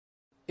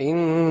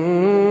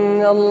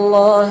إن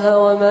الله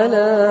وملائكته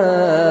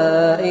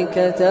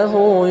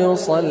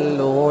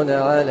يصلون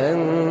على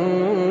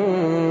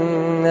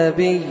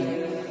النبي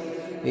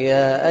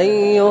يا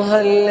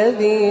أيها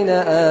الذين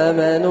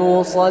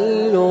آمنوا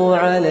صلوا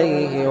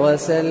عليه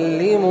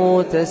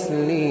وسلموا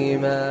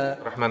تسليما.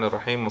 الرحمن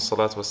الرحيم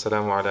والصلاة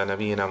والسلام على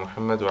نبينا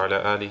محمد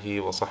وعلى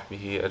آله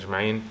وصحبه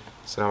أجمعين.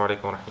 Assalamu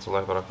alaikum wa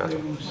rahmatullahi wa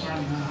barakatuh.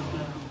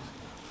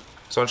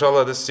 So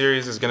inshallah this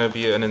series is going to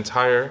be an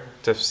entire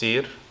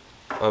tafsir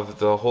of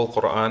the whole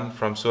Quran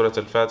from Surah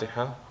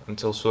Al-Fatiha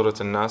until Surah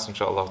Al-Nas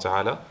inshallah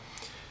ta'ala.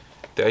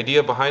 The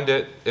idea behind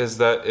it is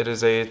that it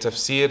is a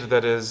tafsir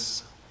that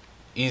is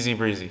easy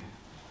breezy,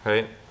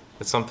 right?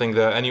 It's something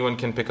that anyone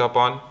can pick up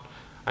on.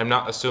 I'm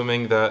not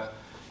assuming that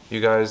you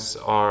guys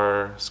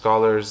are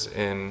scholars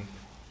in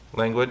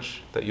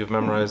language, that you've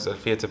memorized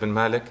Alfiyat ibn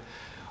Malik,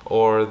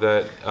 or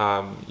that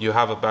you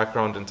have a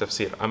background in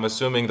tafsir. I'm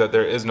assuming that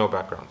there is no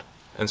background.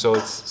 And so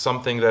it's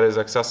something that is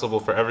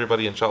accessible for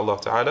everybody, inshallah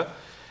ta'ala.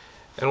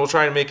 And we'll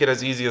try and make it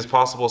as easy as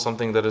possible,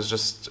 something that is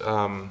just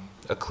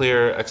a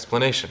clear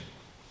explanation.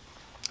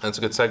 That's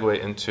a good segue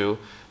into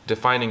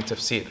defining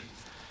tafsir.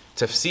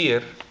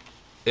 Tafsir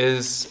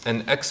is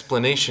an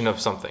explanation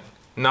of something,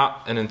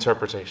 not an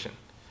interpretation.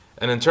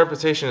 An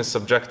interpretation is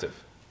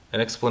subjective.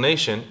 An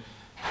explanation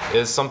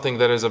is something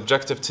that is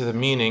objective to the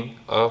meaning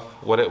of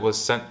what it was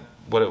sent,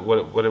 what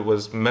it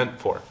was meant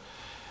for.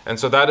 And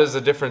so that is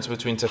the difference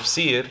between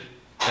tafsir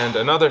and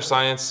another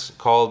science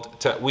called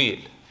ta'wil.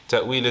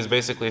 Ta'wil is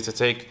basically to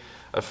take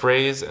a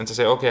phrase and to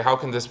say, okay, how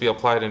can this be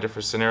applied in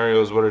different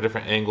scenarios? What are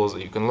different angles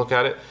that you can look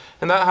at it?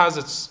 And that has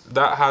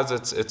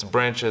its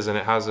branches, and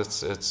it has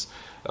its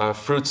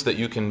fruits that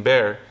you can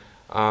bear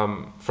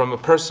from a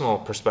personal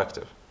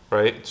perspective,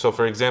 right? So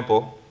for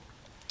example,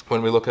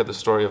 when we look at the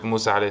story of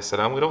Musa alayhi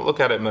salam, we don't look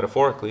at it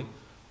metaphorically,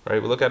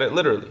 right? We look at it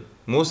literally.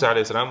 Musa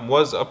alayhi salam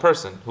was a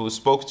person who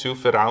spoke to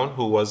Fir'aun,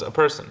 who was a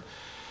person.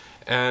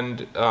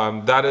 And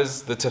that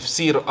is the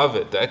tafsir of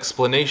it, the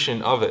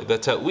explanation of it. The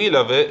ta'wil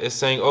of it is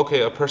saying,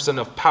 okay, a person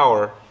of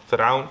power,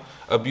 Fir'aun,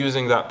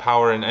 abusing that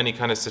power in any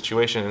kind of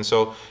situation. And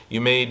so you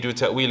may do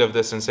ta'wil of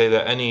this and say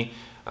that any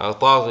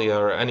taghiya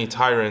or any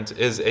tyrant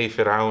is a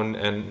Fir'aun,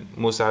 and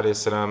Musa alayhi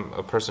salam,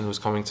 a person who's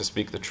coming to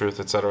speak the truth,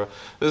 etc.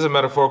 This is a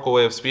metaphorical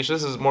way of speech.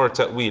 This is more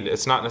ta'wil.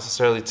 It's not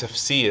necessarily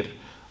tafsir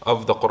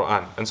of the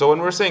Quran. And so when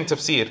we're saying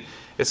tafsir,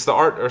 it's the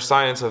art or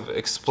science of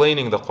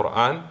explaining the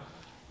Quran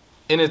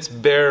in its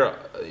bare,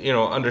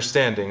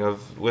 understanding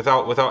of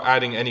without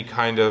adding any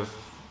kind of,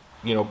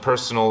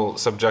 personal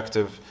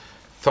subjective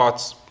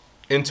thoughts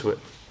into it.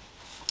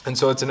 And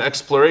so it's an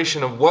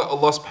exploration of what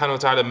Allah subhanahu wa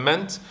ta'ala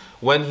meant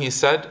when He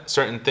said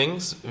certain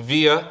things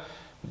via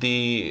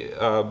the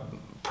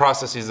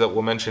processes that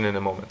we'll mention in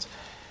a moment.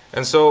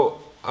 And so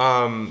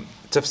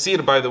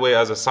tafsir, by the way,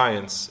 as a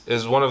science,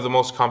 is one of the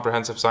most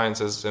comprehensive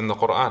sciences in the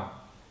Quran,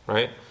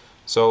 right?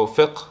 So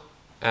fiqh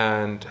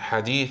and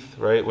hadith,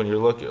 right? When you're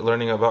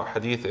learning about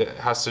hadith, it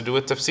has to do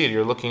with tafsir.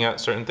 You're looking at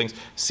certain things.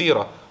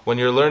 Seerah, when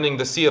you're learning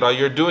the seerah,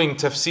 you're doing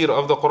tafsir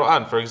of the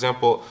Quran. For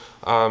example,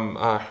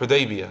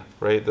 Hudaybiyah,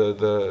 right?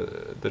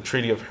 The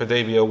treaty of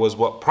Hudaybiyah was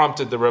what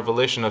prompted the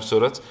revelation of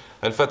Surah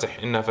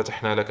Al-Fatih. Inna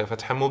fatahna laka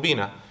fathan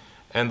mubina.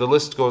 And the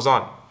list goes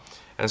on.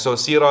 And so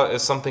seerah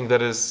is something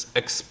that is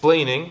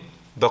explaining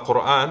the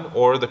Quran,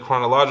 or the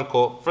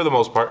chronological, for the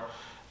most part,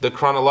 the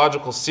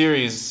chronological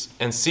series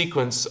and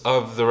sequence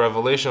of the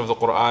revelation of the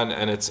Quran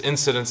and its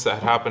incidents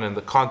that happened and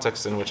the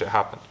context in which it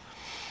happened.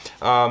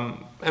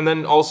 And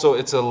then also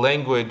it's a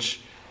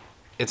language,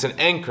 it's an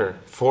anchor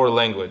for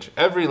language.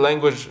 Every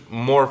language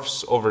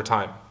morphs over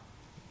time,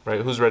 right?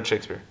 Who's read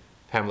Shakespeare?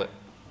 Hamlet.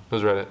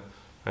 Who's read it?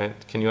 Right?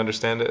 Can you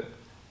understand it?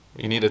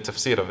 You need a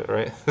tafsir of it,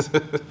 right?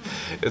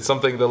 It's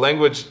something, the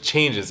language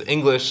changes.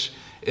 English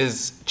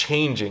is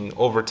changing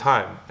over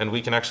time, and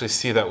we can actually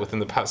see that within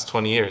the past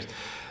 20 years.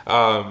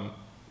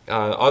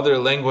 Other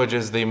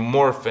languages, they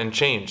morph and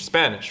change.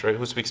 Spanish, right?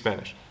 Who speaks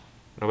Spanish?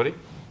 Nobody?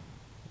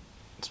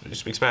 You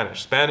speak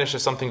Spanish. Spanish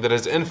is something that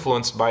is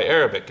influenced by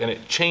Arabic, and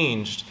it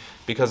changed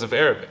because of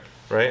Arabic,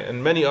 right?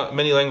 And many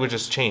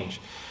languages change.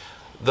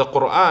 The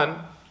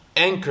Quran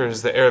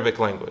anchors the Arabic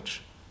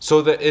language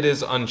so that it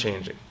is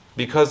unchanging,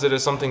 because it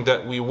is something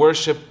that we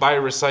worship by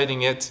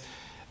reciting it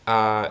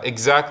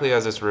exactly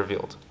as it's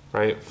revealed.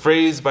 Right?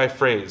 Phrase by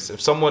phrase.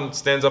 If someone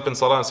stands up in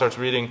Salah and starts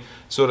reading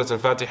Surah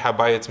Al-Fatiha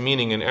by its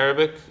meaning in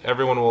Arabic,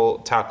 everyone will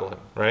tackle him,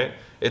 right?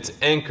 It's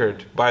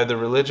anchored by the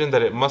religion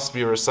that it must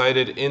be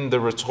recited in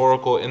the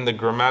rhetorical, in the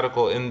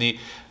grammatical, in the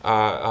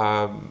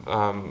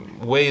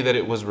way that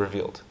it was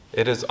revealed.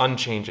 It is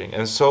unchanging.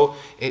 And so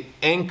it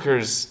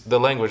anchors the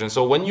language. And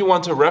so when you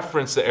want to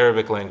reference the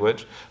Arabic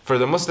language, for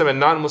the Muslim and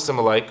non-Muslim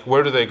alike,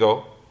 where do they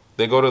go?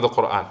 They go to the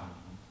Quran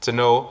to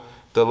know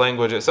the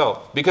language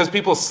itself, because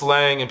people's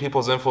slang and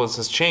people's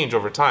influences change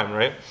over time,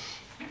 right?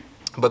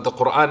 But the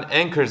Quran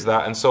anchors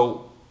that, and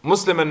so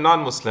Muslim and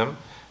non-Muslim,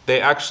 they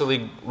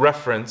actually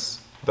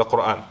reference the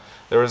Quran.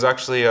 There was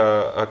actually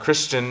a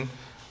Christian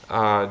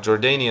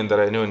Jordanian that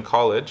I knew in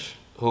college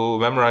who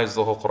memorized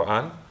the whole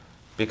Quran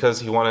because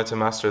he wanted to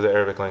master the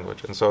Arabic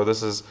language. And so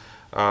this is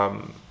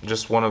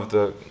just one of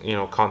the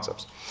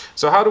concepts.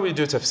 So how do we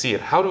do tafsir?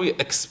 How do we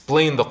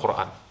explain the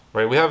Quran?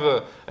 Right? We have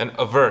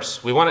a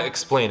verse. We want to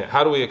explain it.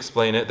 How do we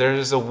explain it? There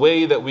is a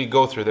way that we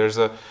go through. There's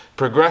a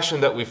progression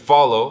that we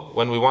follow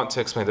when we want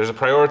to explain. There's a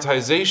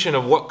prioritization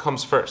of what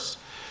comes first.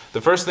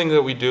 The first thing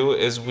that we do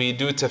is we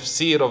do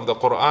tafsir of the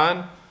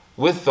Quran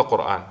with the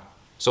Quran.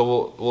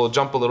 So we'll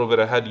jump a little bit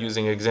ahead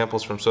using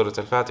examples from Surah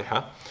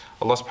Al-Fatiha.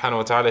 Allah subhanahu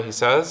wa ta'ala, He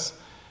says,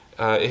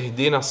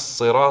 اهدنا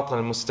الصراط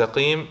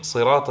المستقيم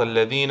صراط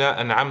الذين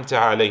أنعمت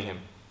عليهم.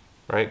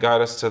 Right?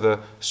 Guide us to the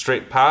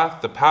straight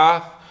path, the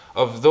path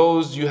of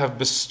those you have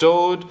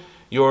bestowed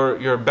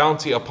your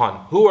bounty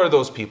upon. Who are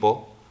those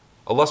people?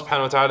 Allah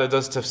subhanahu wa ta'ala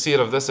does tafsir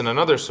of this in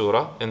another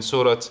surah, in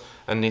Surah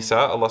An-Nisa.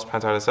 Allah subhanahu wa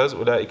ta'ala says,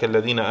 أولئك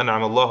الذين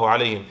أنعم الله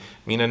عليهم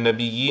من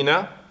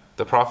النبيين,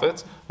 the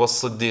prophets,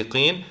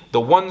 والصديقين, the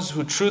ones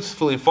who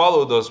truthfully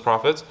follow those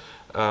prophets,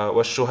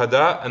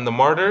 والشهداء, and the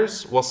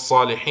martyrs,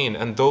 والصالحين,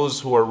 and those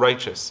who are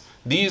righteous.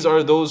 These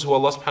are those who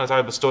Allah subhanahu wa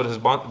ta'ala bestowed His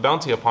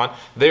bounty upon.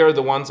 They are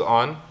the ones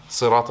on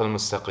Sirat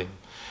al-Mustaqim.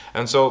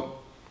 And so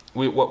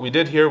what we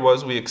did here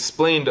was we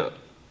explained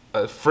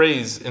a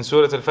phrase in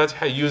Surah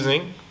Al-Fatiha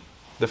using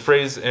the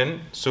phrase in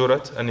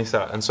Surah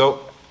An-Nisa. And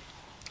so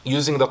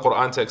using the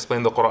Quran to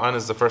explain the Quran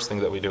is the first thing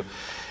that we do.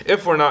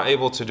 If we're not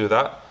able to do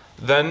that,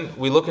 then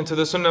we look into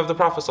the Sunnah of the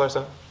Prophet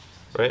ﷺ,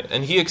 right?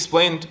 And he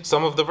explained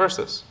some of the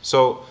verses.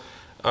 So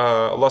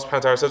Allah subhanahu wa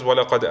ta'ala says,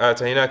 وَلَقَدْ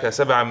آتَيْنَاكَ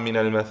سَبْعًا مِنَ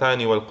الْمَثَانِ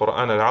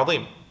وَالْقُرْآنَ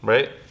الْعَظِيمِ.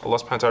 Right? Allah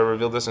subhanahu wa ta'ala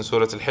revealed this in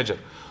Surah Al-Hijr.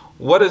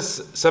 What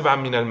is سَبْعًا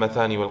مِنَ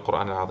الْمَثَانِ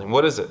وَالْقُرْآنَ الْعَظِيمِ?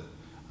 What is it?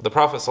 The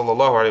Prophet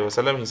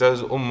ﷺ, he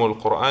says, أُمُّ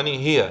الْقُرْآنِ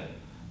هِيَ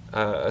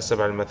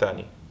السَّبْعَ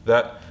الْمَثَانِ.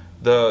 That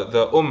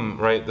the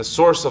right, the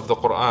source of the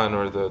Quran,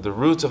 or the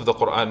root of the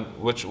Quran,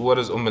 what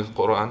is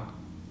al-Quran?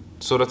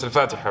 Surah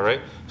Al-Fatiha,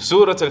 right?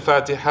 Surah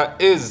Al-Fatiha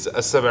is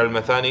السَّبْعَ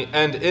الْمَثَانِ,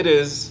 and it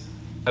is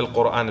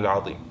Al-Quran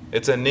Al-Azim.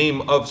 It's a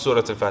name of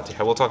Surah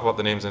Al-Fatiha. We'll talk about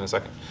the names in a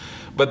second.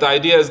 But the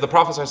idea is the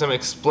Prophet ﷺ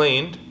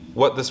explained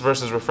what this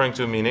verse is referring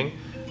to, meaning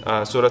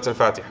Surah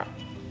Al-Fatiha.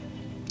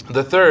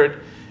 The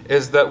third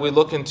is that we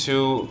look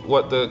into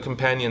what the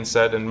companion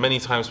said, and many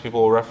times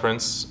people will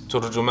reference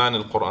Turjuman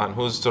al-Quran.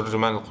 Who is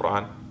Turjuman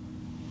al-Quran?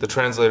 The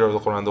translator of the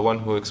Quran, the one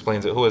who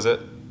explains it. Who is it?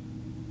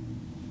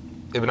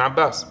 Ibn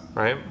Abbas,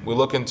 right? We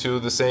look into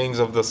the sayings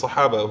of the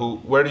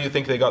Sahaba. Where do you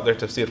think they got their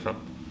tafsir from?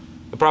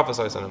 The Prophet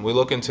ﷺ. We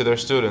look into their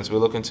students. We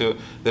look into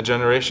the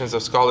generations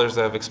of scholars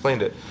that have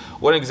explained it.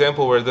 One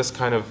example where this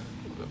kind of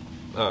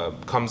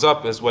comes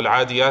up is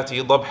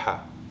وَالْعَادِيَاتِ ضَبْحًا.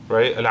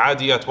 Right?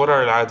 Al-Adiyat. What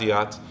are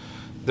Al-Adiyat?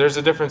 There's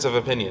a difference of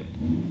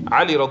opinion.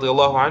 Ali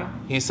radiallahu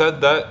anh, he said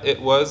that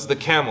it was the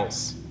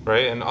camels,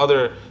 right? And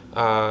other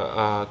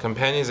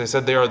companions, they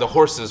said they are the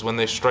horses when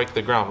they strike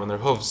the ground, when their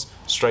hooves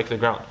strike the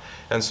ground.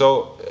 And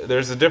so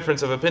there's a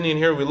difference of opinion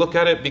here. We look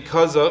at it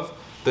because of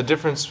the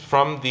difference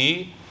from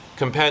the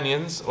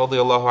companions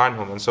radiallahu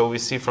anhum. And so we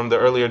see from the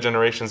earlier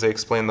generations, they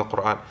explain the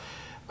Quran.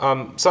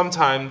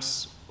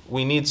 Sometimes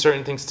we need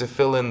certain things to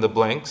fill in the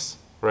blanks,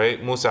 right?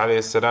 Musa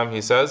alayhi salam,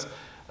 he says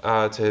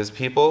to his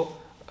people,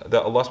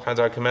 that Allah subhanahu wa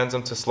ta'ala commands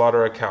them to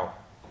slaughter a cow,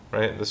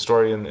 right? The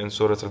story in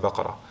Surah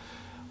Al-Baqarah.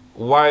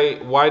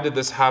 Why did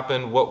this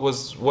happen?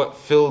 What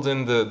filled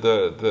in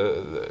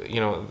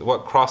the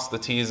what crossed the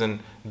T's and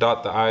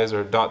dot the I's,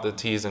 or dot the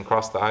T's and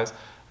cross the I's,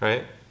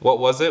 right? What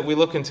was it? We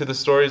look into the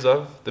stories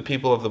of the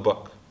people of the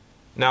book.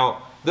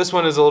 Now, this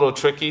one is a little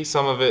tricky.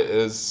 Some of it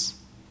is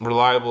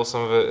reliable,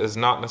 some of it is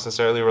not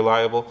necessarily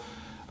reliable.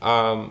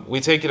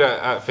 We take it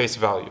at face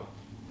value,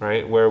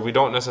 right? Where we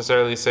don't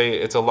necessarily say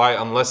it's a lie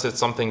unless it's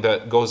something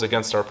that goes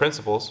against our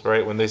principles,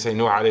 right? When they say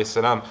Nuh alayhi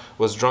salam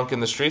was drunk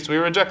in the streets, we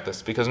reject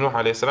this because Nuh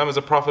alayhi salam is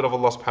a prophet of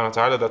Allah subhanahu wa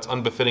ta'ala. That's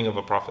unbefitting of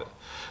a prophet.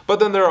 But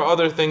then there are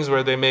other things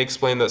where they may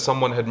explain that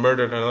someone had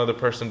murdered another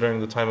person during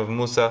the time of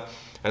Musa,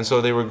 and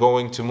so they were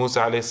going to Musa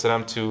alayhi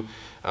salam to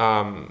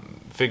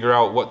figure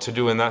out what to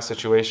do in that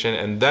situation,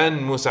 and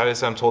then Musa alayhi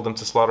salam told them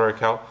to slaughter a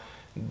cow.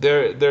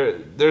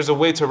 There's a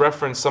way to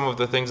reference some of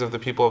the things of the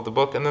people of the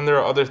book, and then there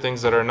are other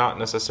things that are not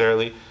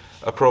necessarily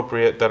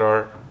appropriate, that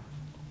are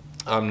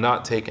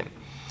not taken.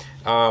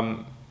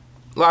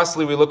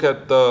 Lastly, we look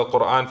at the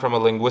Quran from a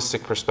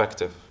linguistic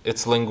perspective.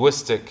 Its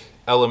linguistic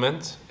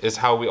element is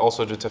how we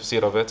also do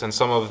tafsir of it, and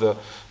some of the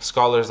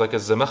scholars like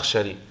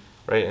Az-Zamakhshari,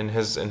 right, in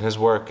his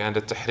work, and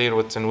At-Tahrir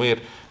wa Tanwir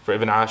for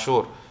Ibn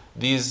Ashur,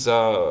 these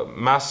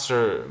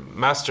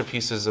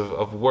masterpieces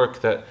of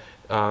work that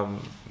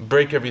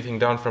break everything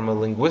down from a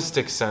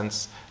linguistic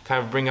sense,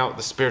 kind of bring out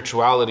the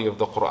spirituality of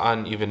the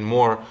Quran even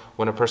more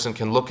when a person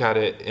can look at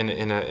it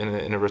in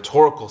a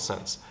rhetorical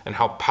sense, and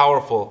how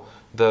powerful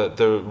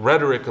the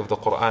rhetoric of the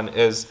Quran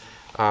is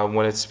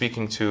when it's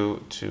speaking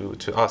to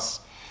us.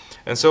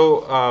 And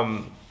so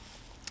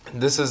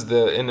this is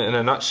in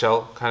a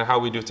nutshell kind of how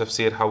we do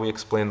tafsir, how we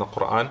explain the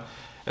Quran.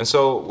 And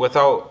so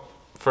without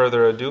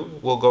further ado,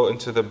 we'll go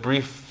into the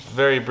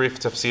very brief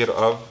tafsir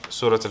of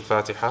Surah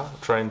Al-Fatiha.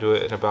 Try and do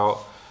it in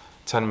about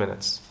 10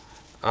 minutes.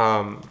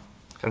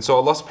 And so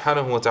Allah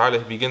subhanahu wa ta'ala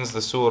begins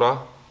the surah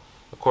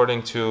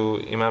according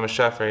to Imam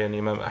al-Shafi'i and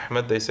Imam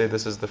Ahmad, they say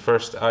this is the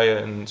first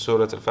ayah in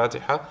Surah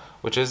Al-Fatiha,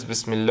 which is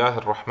Bismillah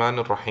ar-Rahman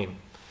ar-Rahim.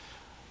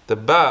 The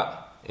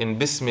ba in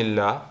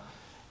Bismillah,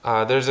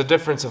 there's a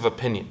difference of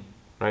opinion,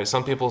 right?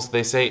 Some people,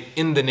 they say,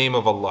 in the name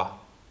of Allah,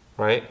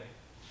 right?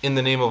 In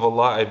the name of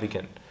Allah I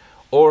begin.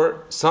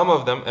 Or some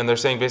of them, and they're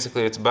saying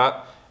basically it's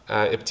ba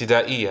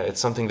ibtida'iyya, it's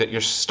something that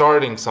you're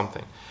starting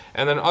something.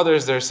 And then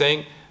others, they're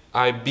saying,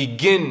 I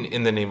begin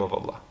in the name of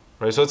Allah.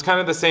 Right? So it's kind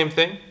of the same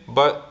thing,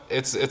 but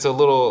it's a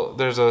little,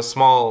 there's a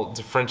small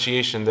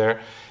differentiation there.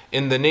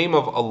 In the name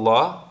of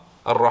Allah,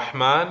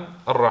 Ar-Rahman,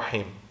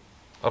 Ar-Rahim.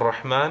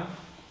 Ar-Rahman,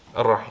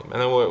 Ar-Rahim.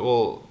 And then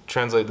we'll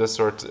translate this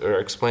or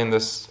explain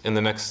this in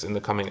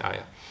the coming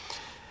ayah.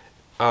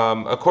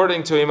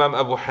 According to Imam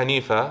Abu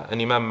Hanifa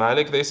and Imam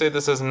Malik, they say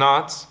this is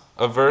not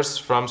a verse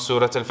from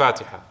Surah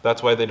Al-Fatiha.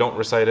 That's why they don't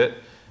recite it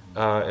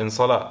in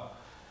Salah.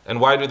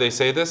 And why do they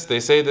say this? They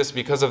say this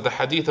because of the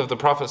hadith of the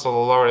Prophet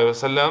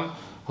ﷺ,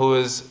 who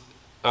is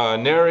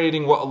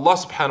narrating what Allah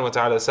subhanahu wa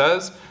ta'ala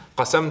says,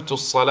 قَسَمْتُ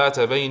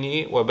الصَّلَاةَ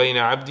بَيْنِي وَبَيْنَ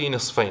عَبْدِي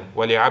نِصْفَيْنِ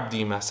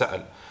وَلِعَبْدِي مَا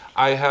سَأَلْ.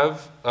 I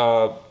have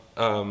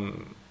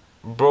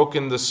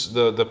broken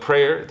the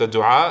prayer, the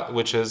dua,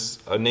 which is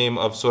a name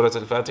of Surah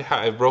Al-Fatiha,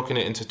 I've broken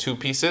it into two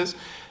pieces,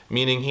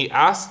 meaning he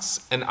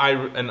asks and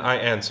I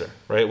answer.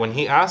 Right? When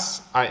he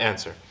asks, I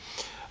answer.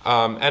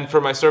 And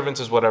for my servants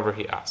is whatever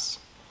he asks.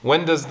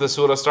 When does the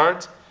surah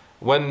start?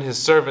 When his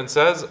servant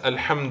says,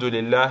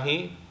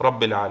 Alhamdulillahi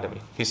Rabbil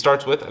Alameen. He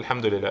starts with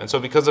Alhamdulillah. And so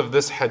because of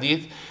this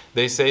hadith,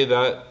 they say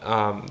that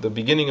the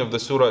beginning of the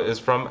surah is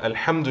from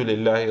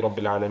Alhamdulillahi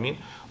Rabbil Alameen,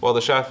 while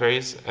the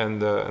Shafi'is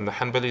and the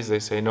Hanbalis, they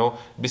say no,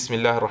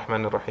 Bismillah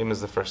ar-Rahman ar-Rahim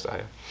is the first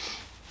ayah.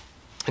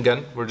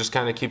 Again, we're just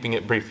kind of keeping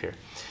it brief here.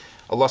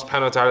 Allah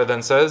subhanahu wa ta'ala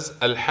then says,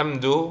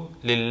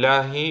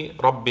 Alhamdulillahi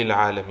Rabbil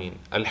Alameen.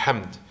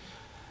 Alhamd.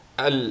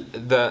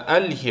 The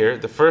al here,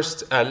 the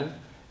first al,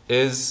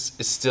 is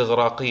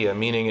istighraqiyya,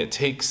 meaning it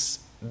takes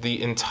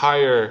the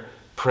entire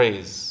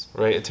praise,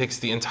 right? It takes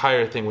the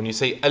entire thing. When you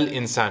say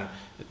al-insan,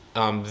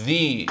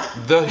 the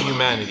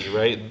humanity,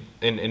 right?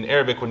 In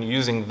Arabic, when you're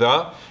using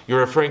you're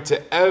referring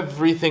to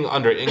everything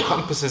under it. It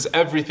encompasses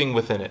everything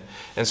within it.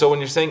 And so when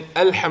you're saying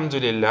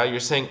alhamdulillah, you're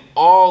saying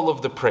all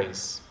of the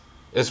praise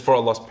is for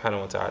Allah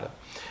subhanahu wa ta'ala.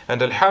 And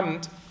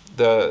alhamd,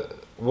 the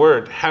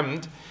word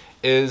hamd,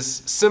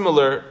 is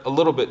similar a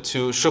little bit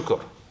to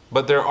shukr,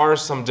 but there are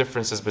some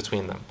differences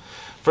between them.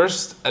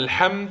 First,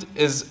 alhamd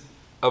is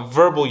a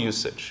verbal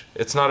usage.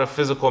 It's not a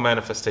physical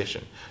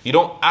manifestation. You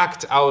don't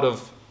act out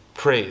of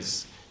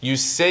praise. You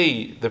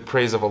say the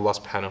praise of Allah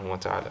subhanahu wa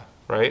ta'ala,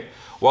 right?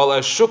 While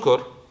as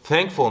shukr,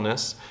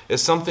 thankfulness,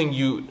 is something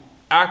you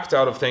act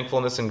out of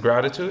thankfulness and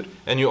gratitude,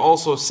 and you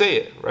also say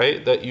it,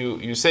 right? That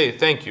you say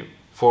thank you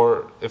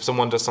for if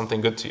someone does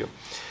something good to you.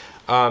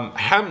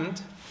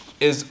 Hamd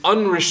is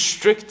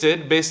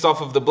unrestricted based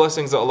off of the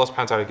blessings that Allah subhanahu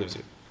wa ta'ala gives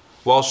you.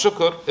 While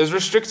shukr is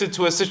restricted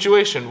to a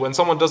situation. When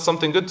someone does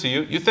something good to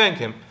you, you thank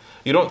him.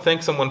 You don't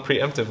thank someone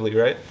preemptively,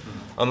 right?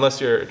 Unless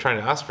you're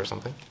trying to ask for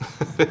something.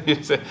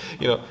 You say,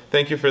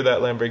 thank you for that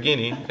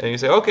Lamborghini. And you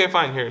say, okay,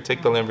 fine, here,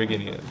 take the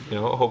Lamborghini.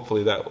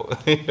 Hopefully that will.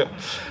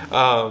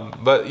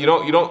 But you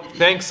don't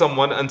thank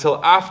someone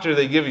until after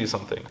they give you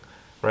something.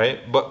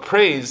 Right? But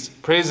praise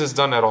is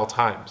done at all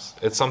times.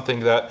 It's something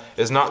that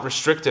is not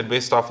restricted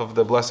based off of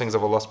the blessings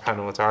of Allah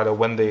subhanahu wa ta'ala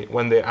when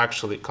they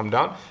actually come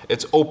down.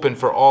 It's open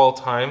for all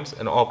times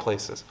and all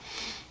places.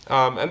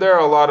 And there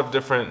are a lot of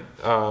different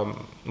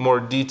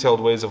more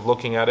detailed ways of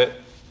looking at it.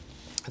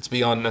 It's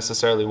beyond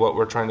necessarily what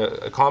we're trying to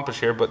accomplish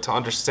here, but to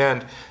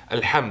understand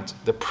alhamd,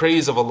 the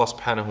praise of Allah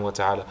subhanahu wa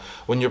ta'ala.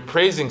 When you're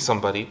praising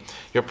somebody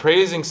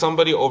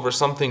over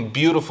something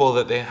beautiful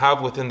that they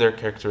have within their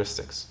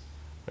characteristics.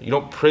 You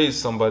don't praise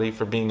somebody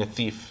for being a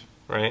thief,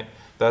 right?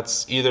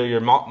 That's either you're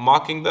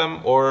mocking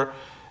them or,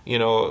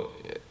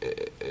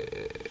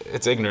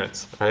 it's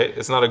ignorance, right?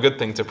 It's not a good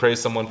thing to praise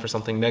someone for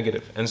something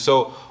negative. And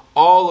so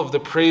all of the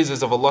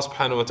praises of Allah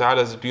subhanahu wa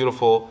ta'ala is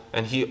beautiful,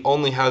 and He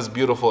only has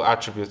beautiful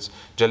attributes,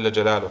 Jalla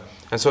Jalaluh.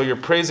 And so you're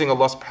praising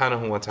Allah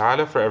subhanahu wa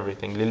ta'ala for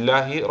everything.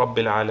 Lillahi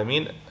Rabbil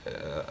Alameen.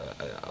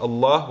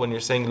 Allah, when you're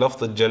saying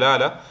lafz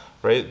al-jalala,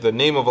 right? The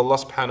name of Allah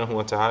subhanahu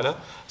wa ta'ala,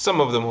 some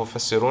of the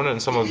mufassirun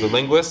and some of the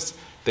linguists,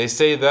 they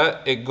say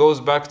that it goes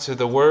back to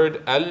the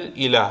word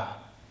al-ilah,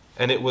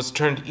 and it was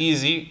turned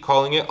easy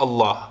calling it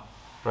Allah,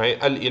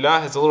 right?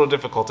 Al-ilah is a little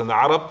difficult. In the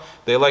Arab,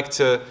 they like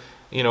to,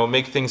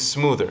 make things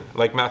smoother,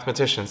 like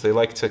mathematicians. They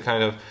like to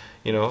kind of,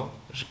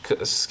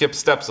 skip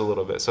steps a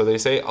little bit. So they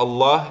say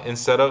Allah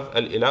instead of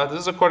al-ilah.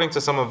 This is according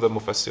to some of the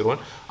mufassirun.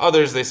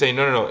 Others, they say,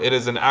 no, it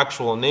is an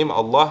actual name,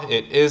 Allah.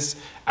 It is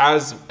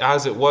as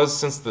it was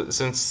since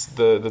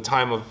the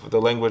time of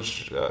the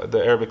language,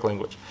 the Arabic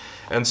language.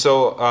 And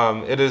so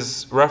it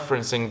is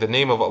referencing the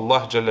name of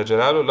Allah Jalla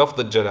Jalaluh, lafz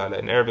al-jalala.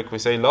 In Arabic we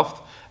say lafz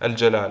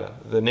al-jalala,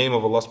 the name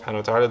of Allah subhanahu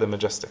wa ta'ala, the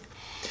majestic.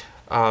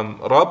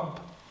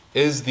 Rabb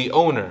is the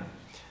owner,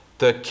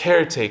 the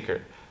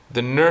caretaker,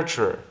 the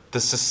nurturer, the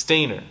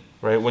sustainer.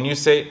 Right? When you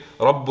say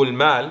Rabbul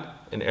Mal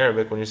in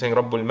Arabic, when you're saying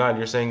Rabbul Mal,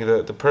 you're saying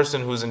the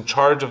person who's in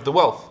charge of the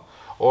wealth.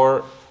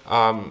 Or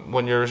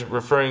when you're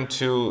referring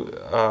to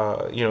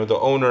the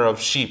owner of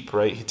sheep,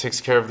 right? He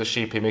takes care of the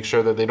sheep. He makes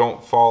sure that they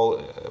don't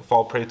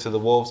fall prey to the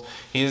wolves.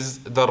 He's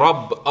the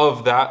Rabb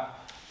of that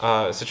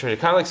situation.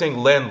 Kind of like saying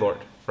landlord,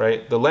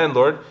 right? The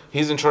landlord,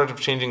 he's in charge of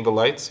changing the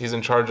lights. He's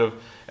in charge of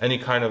any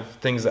kind of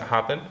things that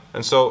happen.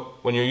 And so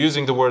when you're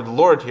using the word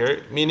Lord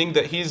here, meaning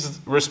that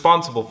he's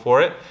responsible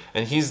for it,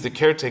 and he's the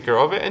caretaker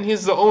of it, and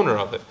he's the owner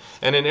of it.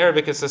 And in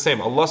Arabic it's the same.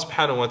 Allah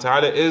subhanahu wa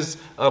ta'ala is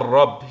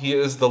Ar-Rabb. He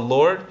is the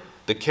Lord,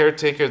 the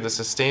caretaker, the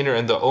sustainer,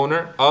 and the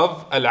owner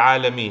of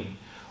Al-Alameen.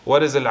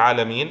 What is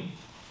Al-Alameen?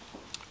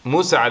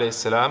 Musa alayhi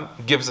salam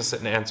gives us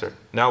an answer.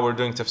 Now we're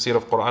doing tafsir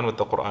of Quran with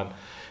the Quran.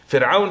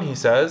 Fir'aun, he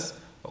says,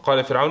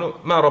 قال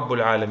فرعون ما رب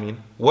العالمين.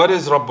 What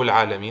is رب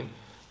العالمين?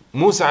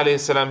 Musa alayhi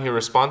salam, he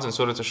responds in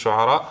Surah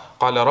Al-Shu'ara,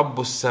 قال رب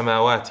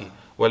السماوات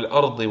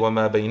والأرض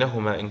وما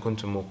بينهما إن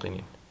كنتم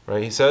موقنين.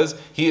 Right? He says,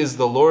 he is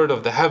the Lord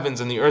of the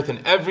heavens and the earth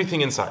and everything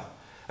inside.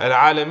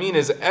 Al-Alameen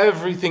is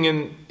everything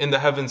in the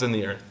heavens and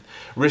the earth.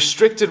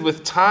 Restricted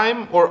with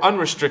time or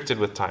unrestricted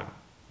with time.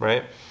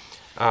 Right?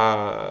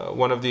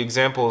 One of the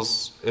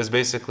examples is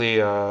basically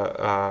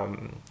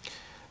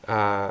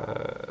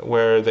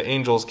where the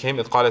angels came.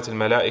 إذ قالت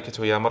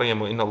الملائكة يا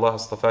مريم إن الله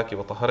اصطفاك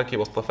وطهرك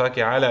واصطفاك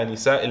على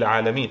نساء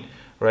العالمين.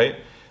 Right?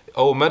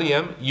 Oh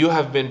Maryam, you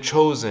have been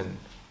chosen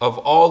of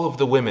all of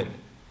the women.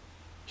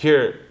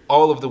 Here,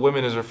 all of the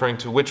women is referring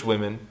to which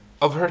women?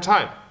 Of her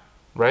time.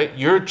 Right?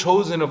 You're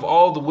chosen of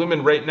all the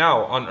women right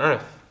now on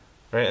earth.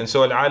 Right? And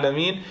so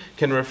al-alameen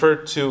can refer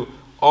to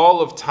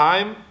all of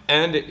time,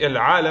 and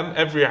al-alam,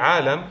 every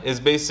alam, is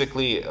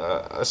basically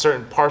a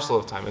certain parcel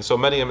of time. And so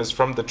Maryam is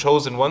from the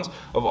chosen ones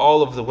of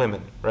all of the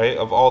women, right?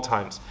 Of all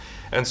times.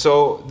 And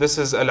so this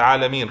is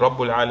al-alameen.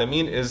 Rabbul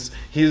alameen is,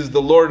 he is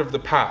the Lord of the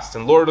past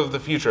and Lord of the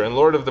future and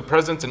Lord of the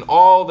present and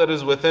all that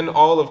is within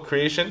all of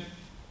creation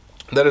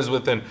that is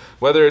within,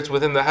 whether it's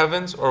within the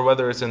heavens or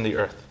whether it's in the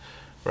earth.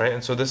 Right?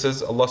 And so this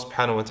is Allah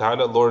subhanahu wa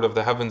ta'ala, Lord of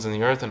the heavens and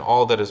the earth and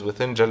all that is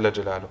within, Jalla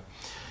Jalaluh.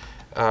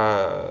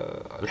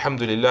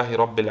 Alhamdulillahi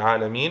Rabbil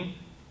Alameen,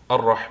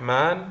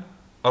 Ar-Rahman,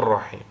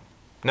 Ar-Rahim.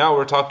 Now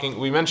we're talking,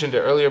 we mentioned it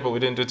earlier, but we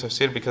didn't do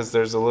tafsir because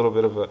there's a little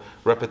bit of a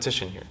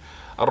repetition here.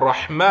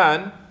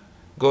 Ar-Rahman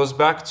goes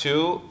back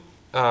to,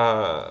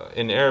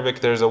 in Arabic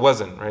there's a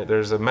wazn, right?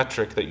 There's a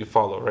metric that you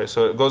follow, right?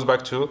 So it goes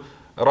back to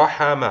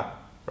Rahama,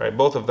 right?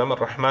 Both of them,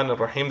 Ar-Rahman,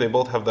 Ar-Rahim, they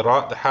both have the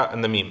Ra, the Ha,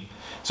 and the Mim.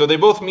 So they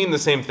both mean the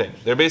same thing.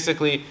 They're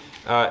basically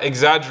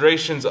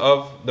exaggerations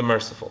of the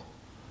merciful.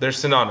 They're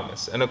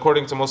synonymous. And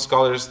according to most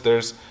scholars,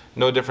 there's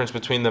no difference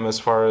between them as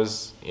far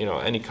as,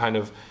 any kind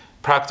of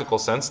practical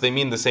sense. They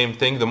mean the same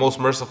thing, the most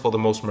merciful, the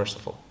most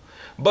merciful.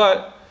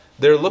 But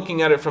they're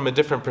looking at it from a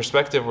different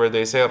perspective where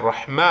they say,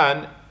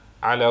 Rahman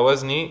ala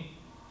wazni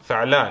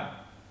fa'lan.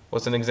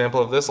 What's an example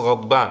of this?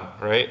 Ghadban,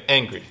 right?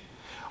 Angry.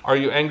 Are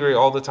you angry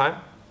all the time?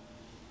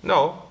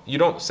 No. You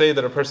don't say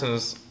that a person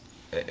is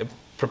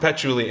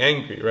perpetually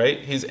angry, right?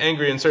 He's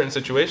angry in certain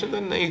situations,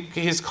 then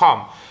he's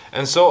calm.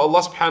 And so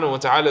Allah subhanahu wa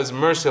ta'ala's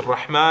mercy,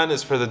 Ar-Rahman,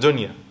 is for the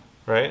dunya,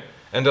 right?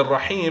 And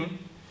Ar-Rahim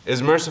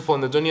is merciful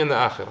in the dunya and the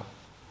akhirah.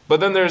 But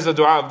then there's the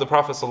dua of the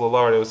Prophet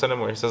sallallahu alaihi wasallam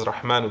where he says,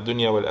 Rahman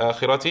ad-dunya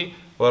wal-akhirati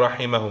wa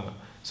rahimahuma.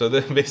 So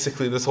then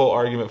basically this whole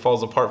argument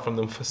falls apart from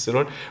the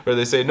Mufassirun, where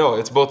they say, no,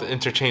 it's both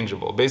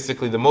interchangeable.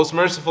 Basically the most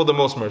merciful,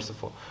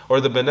 or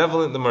the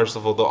benevolent, the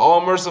merciful, the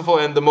all-merciful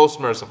and the most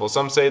merciful.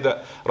 Some say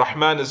that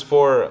Rahman is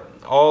for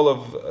all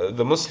of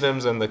the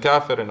Muslims and the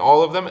Kafir and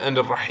all of them, and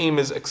Ar-Rahim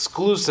is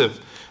exclusive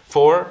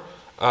for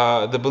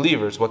the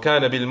believers.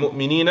 وَكَانَ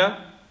بِالْمُؤْمِنِينَ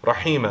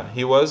رَحِيمًا.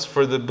 He was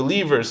for the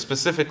believers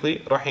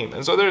specifically Rahim.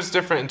 And so there's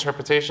different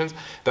interpretations.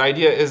 The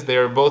idea is they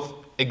are both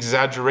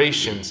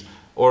exaggerations,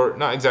 or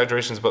not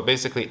exaggerations, but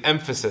basically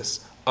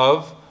emphasis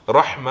of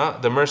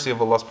Rahmah, the mercy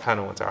of Allah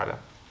subhanahu wa ta'ala.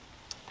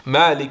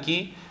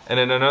 Maliki, and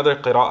in another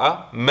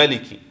qira'ah,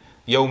 Maliki,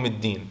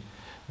 Yawmiddin.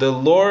 The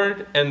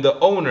Lord and the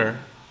owner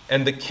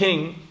and the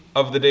king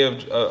of the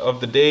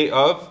day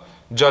of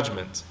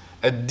judgment.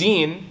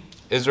 Ad-Din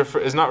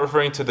is not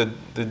referring to the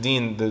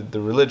deen,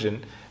 the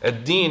religion.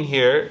 Ad-Din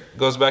here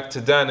goes back to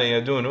Dana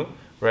Yadunu,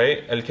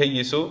 right?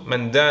 Al-Kayyisu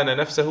man dana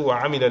nafsahu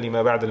wa amila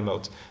lima ba'da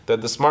al-maut.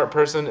 That the smart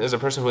person is a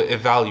person who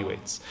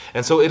evaluates.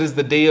 And so it is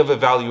the day of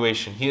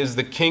evaluation. He is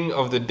the king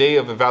of the day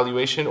of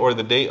evaluation, or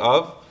the day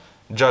of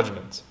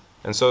judgment.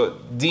 And so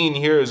Deen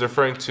here is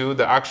referring to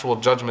the actual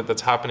judgment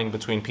that's happening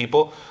between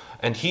people,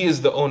 and he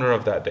is the owner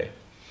of that day.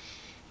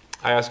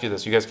 I ask you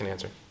this, you guys can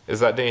answer. Is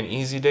that day an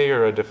easy day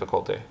or a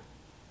difficult day?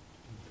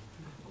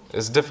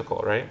 It's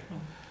difficult, right?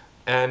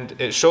 And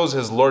it shows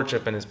his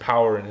lordship and his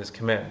power and his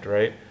command,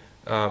 right?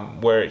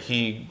 Where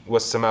he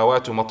was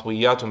samawatu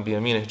matwiyatun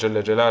biyaminih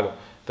jalla jalaluh.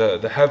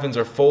 The heavens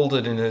are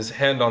folded in his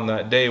hand on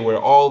that day, where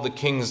all the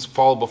kings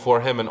fall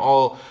before him and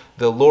all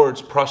the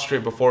lords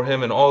prostrate before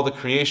him and all the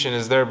creation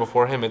is there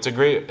before him. It's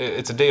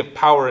a day of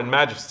power and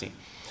majesty.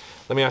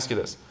 Let me ask you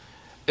this.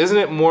 Isn't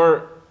it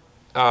more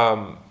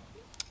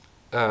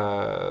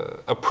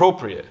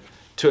appropriate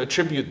to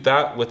attribute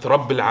that with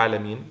Rabbil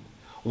Alameen?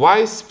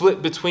 Why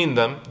split between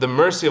them the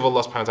mercy of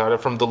Allah subhanahu wa ta'ala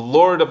from the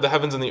Lord of the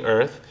heavens and the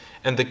earth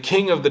and the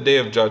King of the Day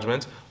of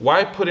Judgment,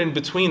 why put in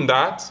between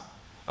that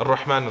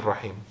Ar-Rahman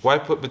Ar-Rahim? Why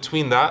put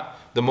between that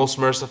the most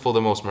merciful,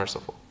 the most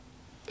merciful?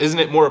 Isn't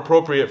it more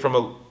appropriate from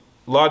a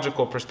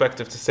logical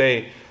perspective to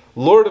say,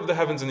 Lord of the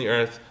heavens and the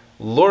earth,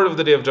 Lord of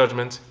the Day of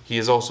Judgment, He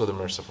is also the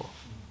merciful,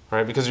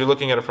 right? Because you're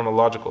looking at it from a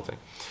logical thing.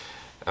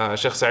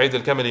 Sheikh Sa'id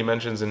al-Kamili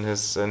mentions in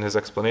his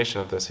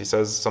explanation of this, he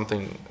says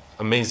something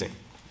amazing.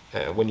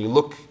 When you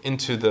look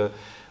into this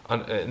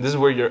is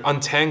where you're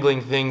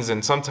untangling things,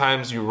 and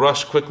sometimes you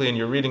rush quickly and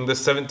you're reading this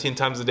 17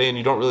 times a day and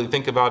you don't really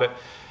think about it.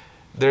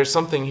 There's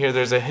something here,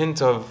 there's a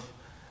hint of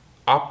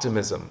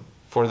optimism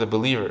for the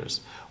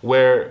believers,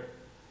 where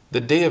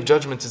the Day of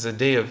Judgment is a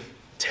day of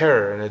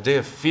terror and a day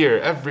of fear.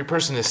 Every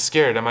person is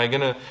scared. Am I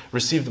going to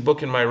receive the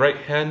book in my right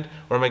hand,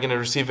 or am I going to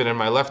receive it in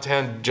my left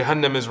hand?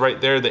 Jahannam is right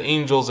there. The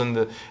angels and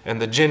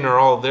the jinn are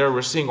all there.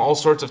 We're seeing all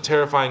sorts of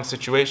terrifying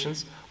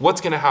situations.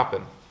 What's going to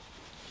happen?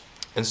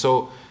 And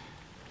so,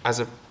 as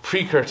a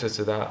precursor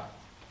to that,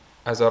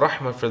 as a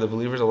rahmah for the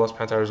believers, Allah subhanahu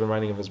wa ta'ala is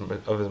reminding of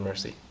His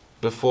mercy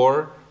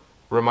before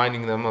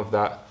reminding them of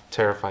that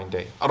terrifying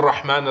day.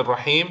 Ar-Rahman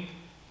Ar-Rahim,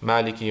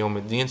 Maliki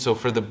Yawmiddin. So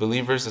for the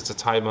believers, it's a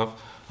time of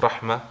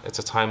rahmah, it's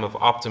a time of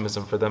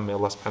optimism for them. May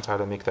Allah subhanahu wa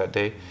ta'ala make that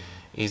day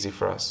easy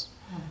for us.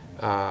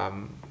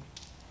 Iyaka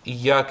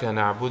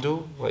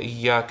na'budu wa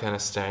iyaka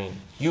nasta'in.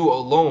 You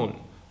alone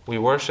we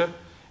worship,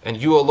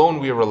 and you alone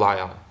we rely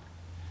on.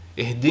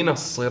 Ihdina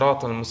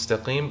as-sirat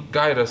al-mustaqim.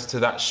 Guide us to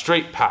that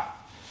straight path.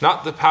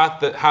 Not the path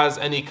that has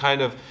any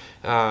kind of,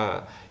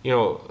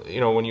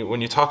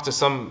 when you talk to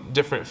some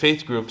different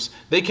faith groups,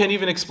 they can't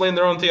even explain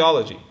their own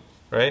theology.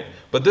 Right?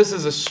 But this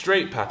is a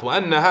straight path.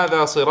 وَأَنَّ هَذَا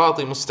صِرَاطِي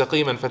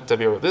مُسْتَقِيمًا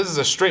فَاتَّبِعُوهُ. This is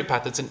a straight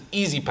path. It's an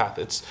easy path.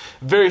 It's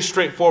very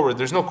straightforward.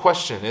 There's no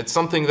question. It's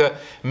something that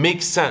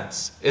makes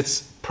sense.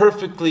 It's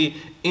perfectly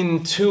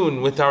in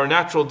tune with our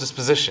natural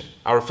disposition,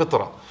 our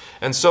fitrah.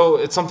 And so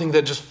it's something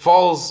that just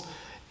falls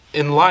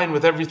in line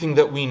with everything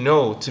that we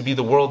know to be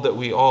the world that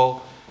we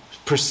all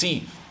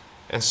perceive.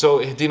 And so,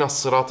 اهدنا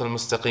الصراط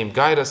المستقيم.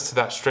 Guide us to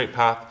that straight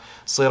path.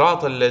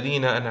 صراط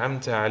الذين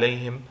أنعمت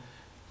عليهم.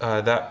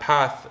 That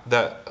path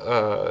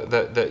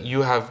that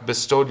you have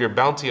bestowed your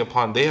bounty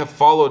upon, they have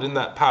followed in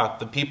that path,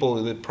 the people,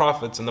 the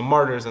prophets and the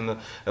martyrs and the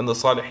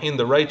salihin,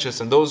 the righteous,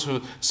 and those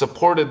who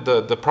supported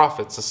the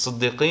prophets, the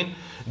siddiqeen.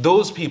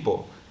 Those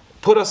people,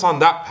 put us on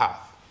that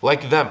path,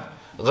 like them.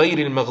 غَيْرِ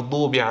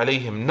الْمَغْضُوبِ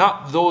عَلَيْهِمْ.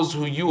 Not those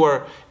who you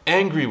are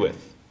angry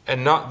with,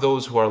 and not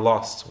those who are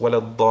lost.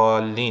 وَلَا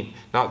الضَّالِّينَ.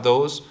 Not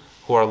those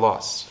who are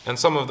lost. And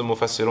some of the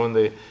mufassirun,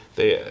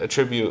 they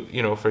attribute,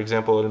 for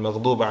example,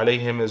 al-maghdub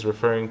alayhim is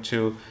referring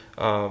to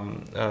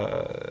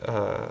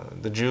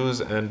the Jews,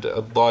 and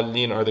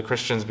ad-dallin are the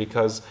Christians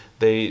because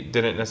they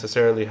didn't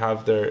necessarily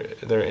have their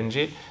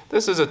Injil.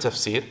 This is a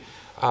tafsir,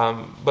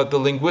 but the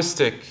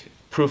linguistic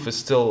proof is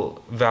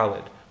still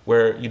valid,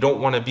 where you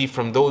don't want to be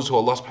from those who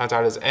Allah subhanahu wa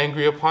ta'ala is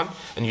angry upon,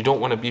 and you don't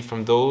want to be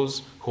from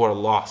those who are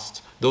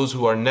lost, those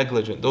who are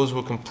negligent, those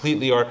who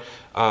completely are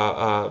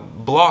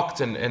blocked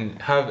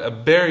and have a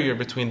barrier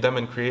between them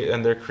and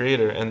their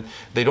Creator, and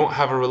they don't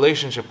have a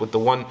relationship with the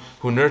one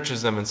who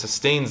nurtures them and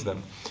sustains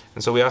them.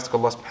 And so we ask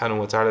Allah subhanahu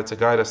wa ta'ala to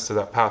guide us to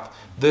that path.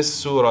 This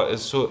surah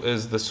is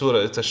the surah,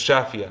 it's a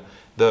shafiyah,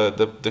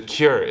 the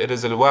cure. It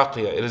is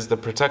al-waqiyah, it is the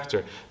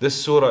protector. This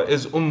surah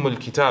is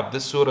al-kitab.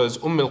 This surah is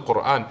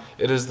al-Quran.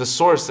 It is the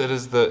source, it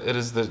is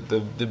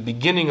the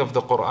beginning of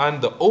the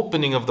Quran, the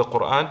opening of the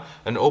Quran,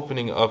 an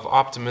opening of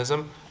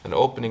optimism, an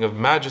opening of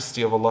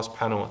majesty of Allah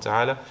subhanahu wa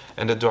ta'ala,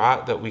 and a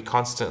dua that we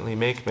constantly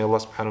make. May Allah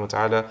subhanahu wa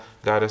ta'ala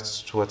guide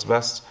us to what's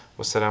best.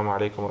 Wassalamu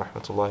alaikum wa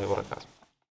rahmatullahi wa barakatuh.